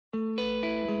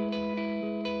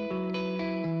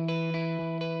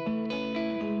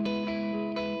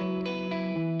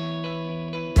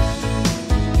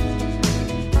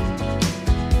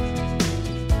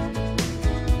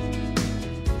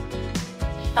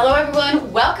Hello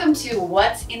everyone, welcome to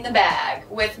What's in the Bag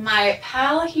with my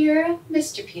pal here,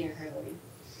 Mr. Peter Hurley.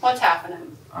 What's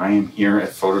happening? I am here at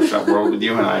Photoshop World with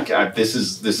you, and I get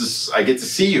to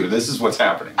see you. This is what's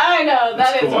happening. I know,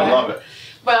 that is cool. I love it.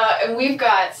 Well, and we've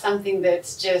got something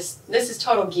that's just, this is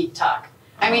total geek talk.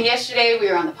 I mean, yesterday we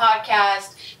were on the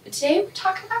podcast, but today we're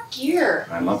talking about gear.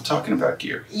 I love talking about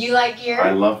gear. You like gear?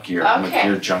 I love gear. Okay. I'm a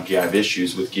gear junkie. I have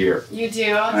issues with gear. You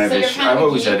do? I've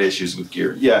always had issues with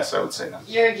gear. Yes, I would say that.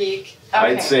 You're a geek. Okay.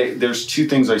 I'd say there's two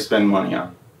things I spend money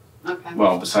on. Okay.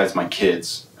 Well, besides my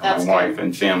kids, and my wife,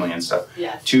 and family and stuff.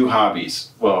 Yes. Two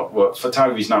hobbies. Well,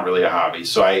 photography is not really a hobby.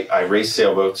 So I race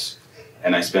sailboats,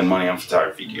 and I spend money on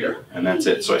photography gear, and that's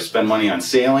it. So I spend money on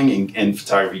sailing and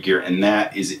photography gear, and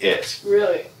that is it.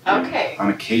 Really? Okay.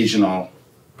 On occasion, I'll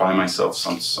buy myself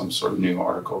some sort of new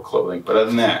article of clothing, but other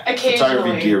than that,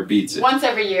 photography gear beats it. Once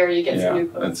every year, you get some new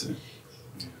clothes. That's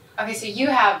it. Okay, so you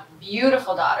have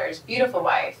beautiful daughters, beautiful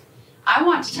wife. I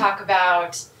want to talk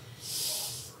about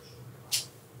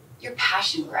your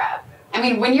passion grab. I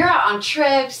mean, when you're out on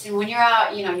trips and when you're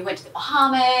out, you know, you went to the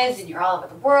Bahamas and you're all over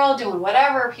the world doing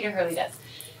whatever Peter Hurley does.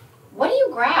 What do you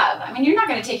grab? I mean, you're not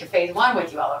going to take your phase one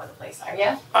with you all over the place, are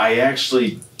you? I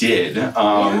actually did.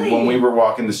 Really? When we were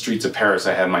walking the streets of Paris,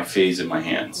 I had my phase in my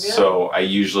hands. Really? So I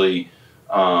usually,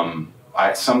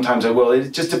 sometimes I will.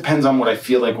 It just depends on what I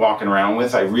feel like walking around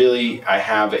with. I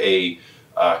have a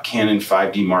Canon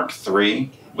 5D Mark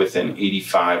III with an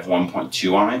 85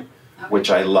 1.2 on it, which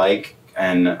I like.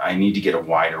 And I need to get a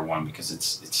wider one because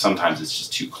it's sometimes it's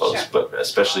just too close. Sure. But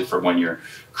especially for when you're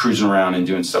cruising around and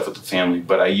doing stuff with the family.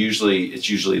 But it's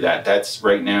usually that's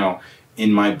right now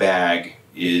in my bag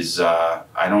is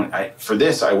for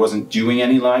this I wasn't doing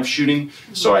any live shooting,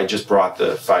 so I just brought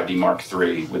the 5D Mark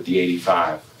III with the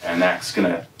 85, and that's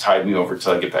gonna tide me over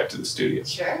till I get back to the studio.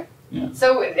 Sure. Yeah.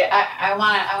 So I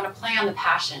want to play on the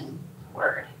passion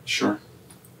word. Sure.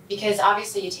 Because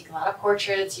obviously you take a lot of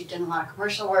portraits, you've done a lot of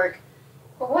commercial work.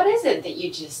 But what is it that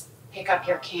you just pick up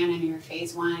your Canon or your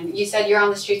phase one? You said you're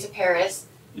on the streets of Paris.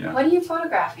 Yeah. What are you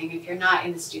photographing if you're not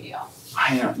in the studio?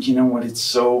 You know what?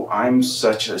 I'm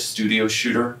such a studio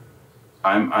shooter.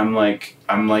 I'm like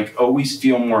always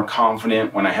feel more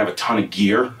confident when I have a ton of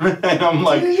gear. And I'm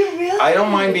like, do you really? I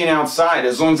don't mind being outside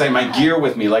as long as I have my gear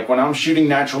with me. Like when I'm shooting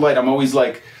natural light, I'm always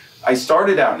like, I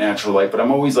started out natural light, but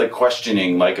I'm always like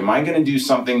questioning, like, am I going to do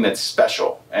something that's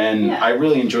special? And I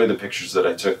really enjoy the pictures that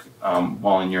I took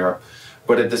while in Europe.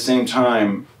 But at the same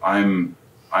time, I'm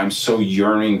so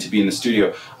yearning to be in the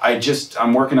studio.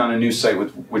 I'm working on a new site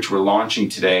which we're launching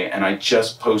today, and I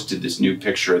just posted this new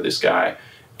picture of this guy.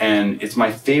 And it's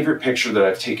my favorite picture that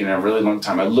I've taken in a really long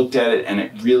time. I looked at it and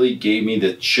it really gave me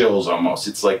the chills almost.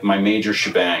 It's like my major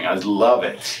shebang. I love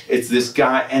it. It's this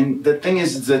guy. And the thing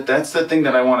is that that's the thing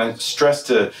that I want to stress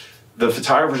to the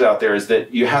photographers out there is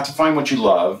that you have to find what you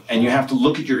love and you have to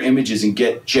look at your images and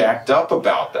get jacked up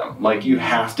about them. Like you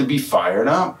have to be fired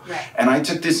up. Right. And I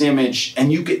took this image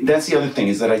and that's the other thing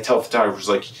is that I tell photographers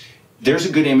like, there's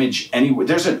a good image anywhere.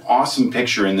 There's an awesome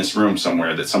picture in this room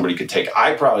somewhere that somebody could take.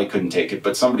 I probably couldn't take it,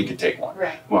 but somebody could take one.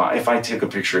 Right. Well, if I took a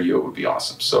picture of you, it would be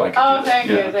awesome. So I could Oh, thank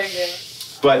you.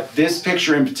 But this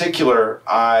picture in particular,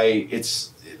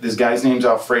 this guy's name's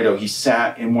Alfredo. He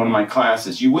sat in one of my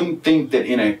classes. You wouldn't think that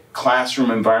in a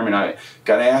classroom environment. I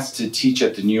got asked to teach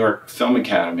at the New York Film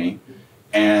Academy,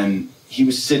 and he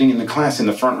was sitting in the class in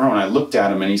the front row, and I looked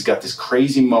at him, and he's got this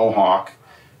crazy mohawk,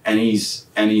 and he's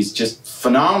just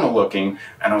phenomenal looking,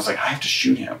 and I was like, I have to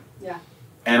shoot him. Yeah.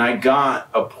 And I got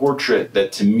a portrait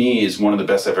that to me is one of the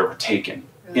best I've ever taken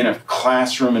in a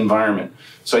classroom environment.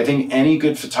 So I think any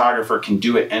good photographer can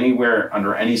do it anywhere,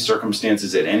 under any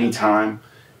circumstances, at any time.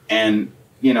 And,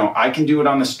 you know, I can do it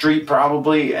on the street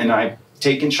probably, and I've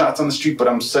taken shots on the street, but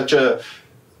I'm such a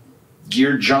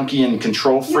gear junkie and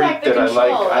control freak that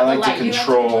I like to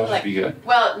control. Be good.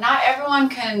 Well, not everyone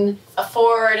can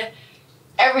afford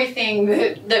everything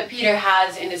that Peter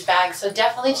has in his bag, so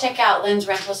definitely check out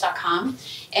lensrentals.com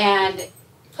and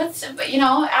add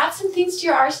some things to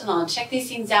your arsenal and check these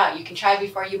things out. You can try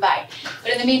before you buy.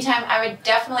 But in the meantime, I would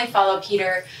definitely follow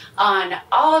Peter on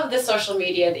all of the social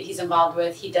media that he's involved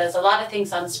with. He does a lot of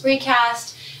things on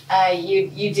Spreecast.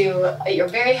 You're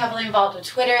very heavily involved with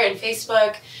Twitter and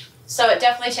Facebook. So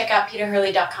definitely check out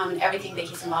peterhurley.com and everything that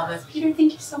he's involved with. Peter,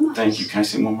 thank you so much. Thank you. Can I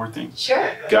say one more thing?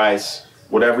 Sure. Guys,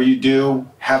 whatever you do,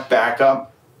 have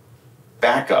backup.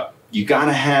 You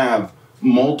gotta have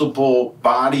multiple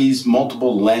bodies,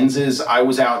 multiple lenses. I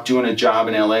was out doing a job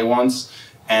in LA once,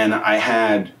 and I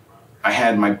had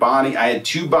my body, I had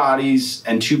two bodies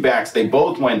and two backs. They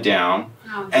both went down.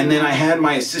 Oh, and then I had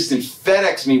my assistant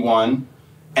FedEx me one,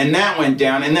 and that went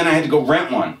down, and then I had to go rent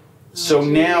one. So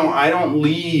now I don't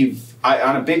leave,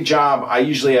 on a big job, I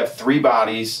usually have 3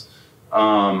 bodies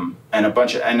and a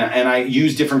bunch of, and I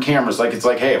use different cameras. Like it's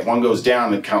like, hey, if one goes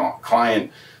down, the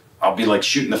client, I'll be like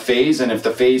shooting the phase, and if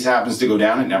the phase happens to go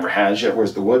down, it never has yet,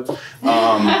 where's the wood? Then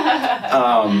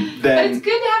but it's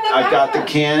good to have that I've got the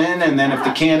Canon, and then if the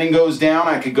Canon goes down,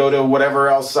 I could go to whatever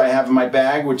else I have in my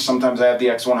bag, which sometimes I have the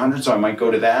X100, so I might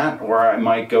go to that, or I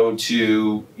might go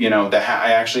to, you know,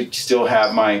 I actually still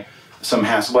have some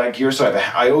Hasselblad gear, so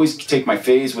I always take my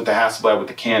phase with the Hasselblad with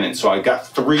the Canon, so I got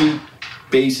 3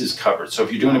 bases covered. So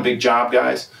if you're doing a big job,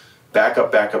 guys, back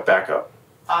up, back up, back up.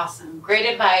 Awesome. Great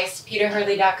advice.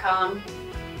 PeterHurley.com.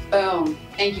 Boom.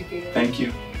 Thank you, Peter. Thank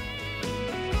you.